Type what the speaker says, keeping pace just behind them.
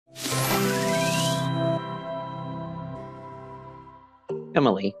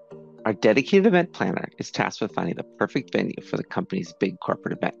Emily, our dedicated event planner, is tasked with finding the perfect venue for the company's big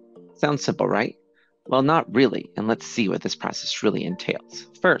corporate event. Sounds simple, right? Well, not really, and let's see what this process really entails.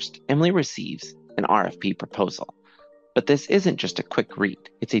 First, Emily receives an RFP proposal. But this isn't just a quick read,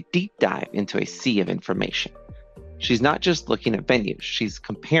 it's a deep dive into a sea of information. She's not just looking at venues, she's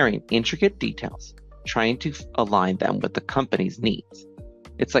comparing intricate details, trying to align them with the company's needs.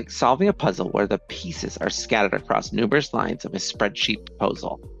 It's like solving a puzzle where the pieces are scattered across numerous lines of a spreadsheet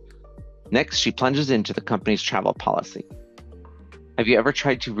proposal. Next, she plunges into the company's travel policy. Have you ever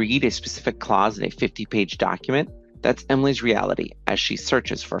tried to read a specific clause in a 50-page document? That's Emily's reality as she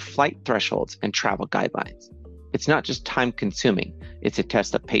searches for flight thresholds and travel guidelines. It's not just time-consuming, it's a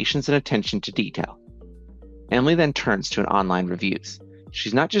test of patience and attention to detail. Emily then turns to an online reviews.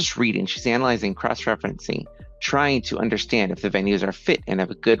 She's not just reading, she's analyzing, cross-referencing, trying to understand if the venues are fit and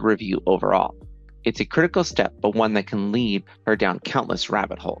have a good review overall. It's a critical step, but one that can lead her down countless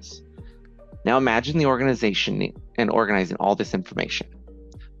rabbit holes. Now imagine the organization and organizing all this information.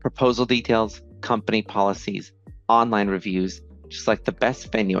 Proposal details, company policies, online reviews, just like the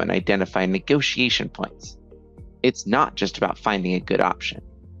best venue, and identify negotiation points. It's not just about finding a good option.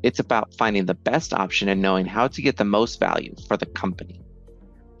 It's about finding the best option and knowing how to get the most value for the company.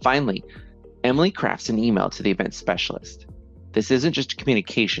 Finally, Emily crafts an email to the event specialist. This isn't just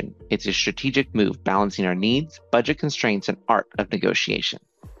communication, it's a strategic move balancing our needs, budget constraints, and art of negotiation.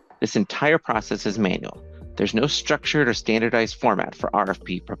 This entire process is manual. There's no structured or standardized format for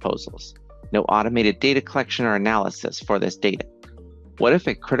RFP proposals. No automated data collection or analysis for this data. What if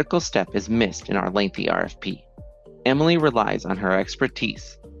a critical step is missed in our lengthy RFP? Emily relies on her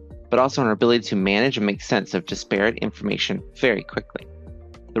expertise, but also on her ability to manage and make sense of disparate information very quickly.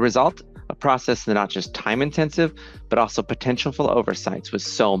 The result? A process that's not just time-intensive, but also potential for oversights with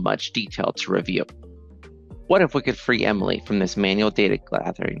so much detail to review. What if we could free Emily from this manual data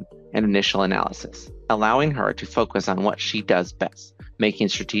gathering and initial analysis, allowing her to focus on what she does best, making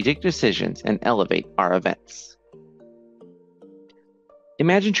strategic decisions and elevate our events?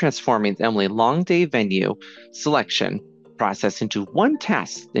 Imagine transforming Emily's long day venue selection process into one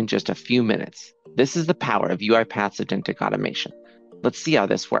task in just a few minutes. This is the power of UiPath's agentic automation. Let's see how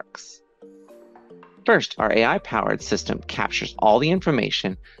this works. First, our AI-powered system captures all the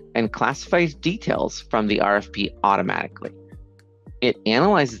information and classifies details from the RFP automatically. It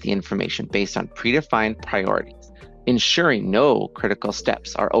analyzes the information based on predefined priorities, ensuring no critical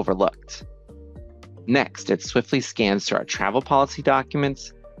steps are overlooked. Next, it swiftly scans through our travel policy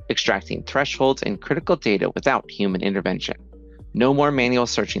documents, extracting thresholds and critical data without human intervention. No more manual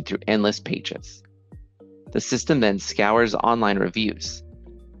searching through endless pages. The system then scours online reviews,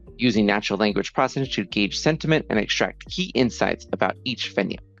 using natural language processing to gauge sentiment and extract key insights about each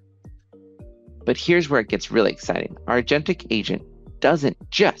venue. But here's where it gets really exciting. Our agentic agent doesn't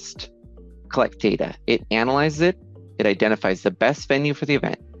just collect data. It analyzes it, it identifies the best venue for the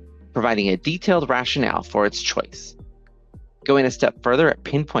event, providing a detailed rationale for its choice. Going a step further, it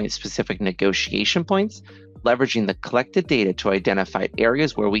pinpoints specific negotiation points, leveraging the collected data to identify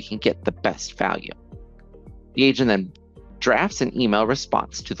areas where we can get the best value. The agent then drafts an email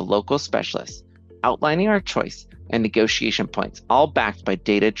response to the local specialist, outlining our choice and negotiation points, all backed by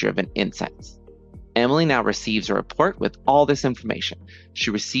data-driven insights. Emily now receives a report with all this information. She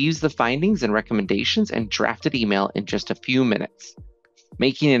receives the findings and recommendations and drafted email in just a few minutes.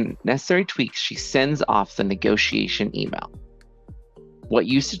 Making necessary tweaks, she sends off the negotiation email. What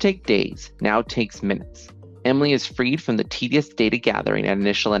used to take days now takes minutes. Emily is freed from the tedious data gathering and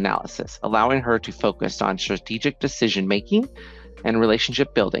initial analysis, allowing her to focus on strategic decision-making and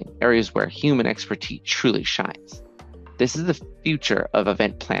relationship building, areas where human expertise truly shines. This is the future of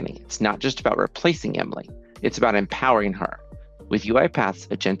event planning. It's not just about replacing Emily, it's about empowering her. With UiPath's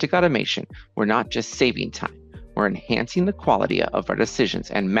agentic automation, we're not just saving time, we're enhancing the quality of our decisions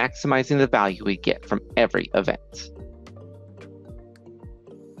and maximizing the value we get from every event.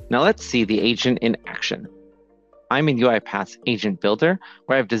 Now let's see the agent in action. I'm in UiPath's Agent Builder,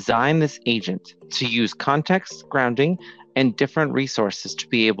 where I've designed this agent to use context, grounding, and different resources to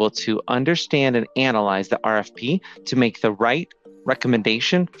be able to understand and analyze the RFP to make the right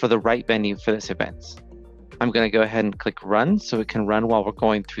recommendation for the right venue for this event. I'm going to go ahead and click Run so it can run while we're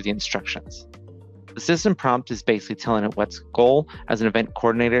going through the instructions. The system prompt is basically telling it what's goal as an event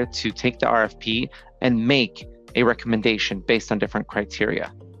coordinator to take the RFP and make a recommendation based on different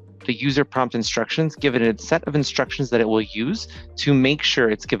criteria. The user prompt instructions give it a set of instructions that it will use to make sure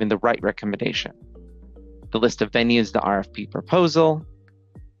it's giving the right recommendation. The list of venues, the RFP proposal.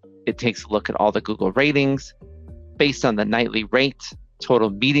 It takes a look at all the Google ratings based on the nightly rate, total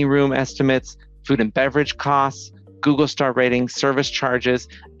meeting room estimates, food and beverage costs, Google star rating, service charges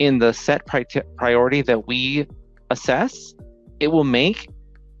in the set priority that we assess, it will make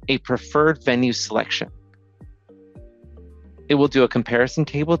a preferred venue selection. It will do a comparison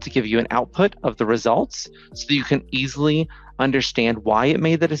table to give you an output of the results so that you can easily understand why it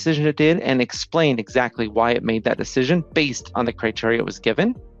made the decision it did and explain exactly why it made that decision based on the criteria it was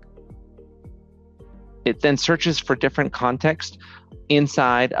given. It then searches for different context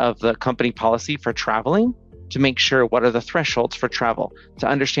inside of the company policy for traveling to make sure what are the thresholds for travel, to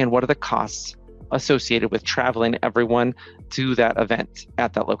understand what are the costs associated with traveling everyone to that event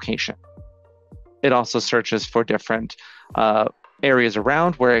at that location. It also searches for different areas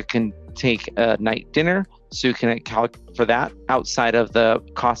around where it can take a night dinner, so you can account for that outside of the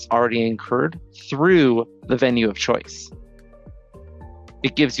costs already incurred through the venue of choice.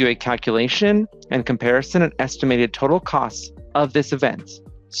 It gives you a calculation and comparison and estimated total costs of this event,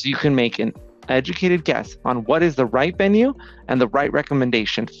 so you can make an educated guess on what is the right venue and the right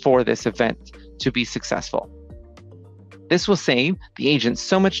recommendation for this event to be successful. This will save the agent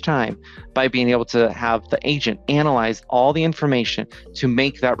so much time by being able to have the agent analyze all the information to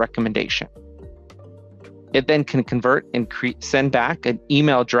make that recommendation. It then can convert and send back an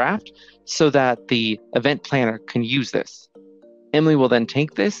email draft so that the event planner can use this. Emily will then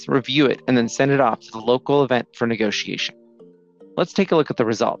take this, review it, and then send it off to the local event for negotiation. Let's take a look at the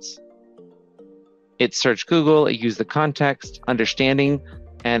results. It searched Google, it used the context, understanding,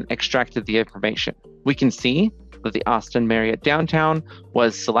 and extracted the information. We can see that the Austin Marriott Downtown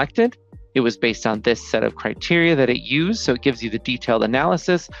was selected. It was based on this set of criteria that it used, so it gives you the detailed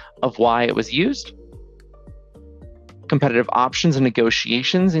analysis of why it was used. Competitive options and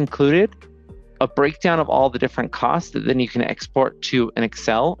negotiations included a breakdown of all the different costs that then you can export to an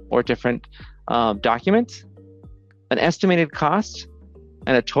Excel or different documents, an estimated cost,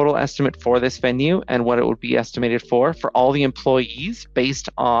 and a total estimate for this venue and what it would be estimated for all the employees based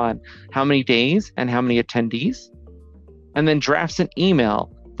on how many days and how many attendees, and then drafts an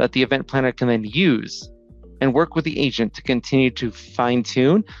email that the event planner can then use and work with the agent to continue to fine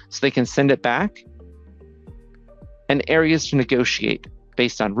tune so they can send it back, and areas to negotiate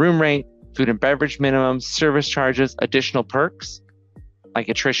based on room rate, food and beverage minimums, service charges, additional perks like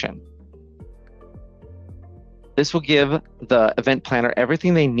attrition. This will give the event planner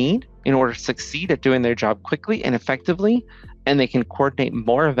everything they need in order to succeed at doing their job quickly and effectively, and they can coordinate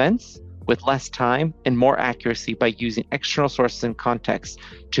more events with less time and more accuracy by using external sources and context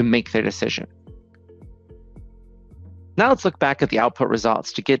to make their decision. Now let's look back at the output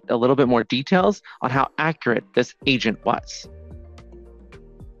results to get a little bit more details on how accurate this agent was.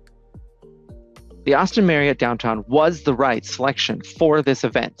 The Austin Marriott Downtown was the right selection for this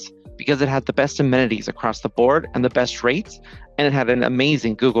event because it had the best amenities across the board and the best rates, and it had an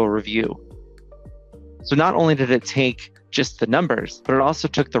amazing Google review. So not only did it take just the numbers, but it also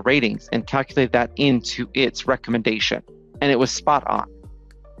took the ratings and calculated that into its recommendation, and it was spot on.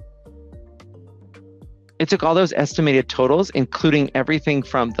 It took all those estimated totals, including everything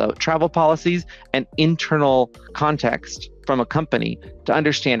from the travel policies and internal context from a company, to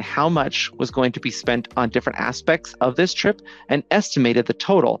understand how much was going to be spent on different aspects of this trip, and estimated the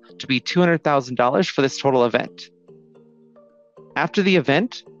total to be $200,000 for this total event. After the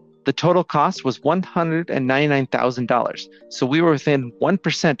event, the total cost was $199,000. So we were within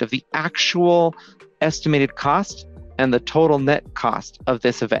 1% of the actual estimated cost and the total net cost of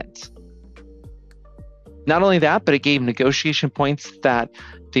this event. Not only that, but it gave negotiation points that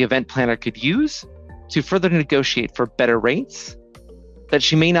the event planner could use to further negotiate for better rates that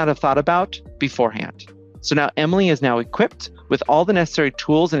she may not have thought about beforehand. So now Emily is now equipped with all the necessary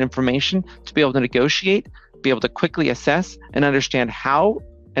tools and information to be able to negotiate, be able to quickly assess and understand how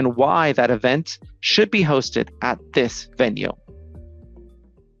and why that event should be hosted at this venue.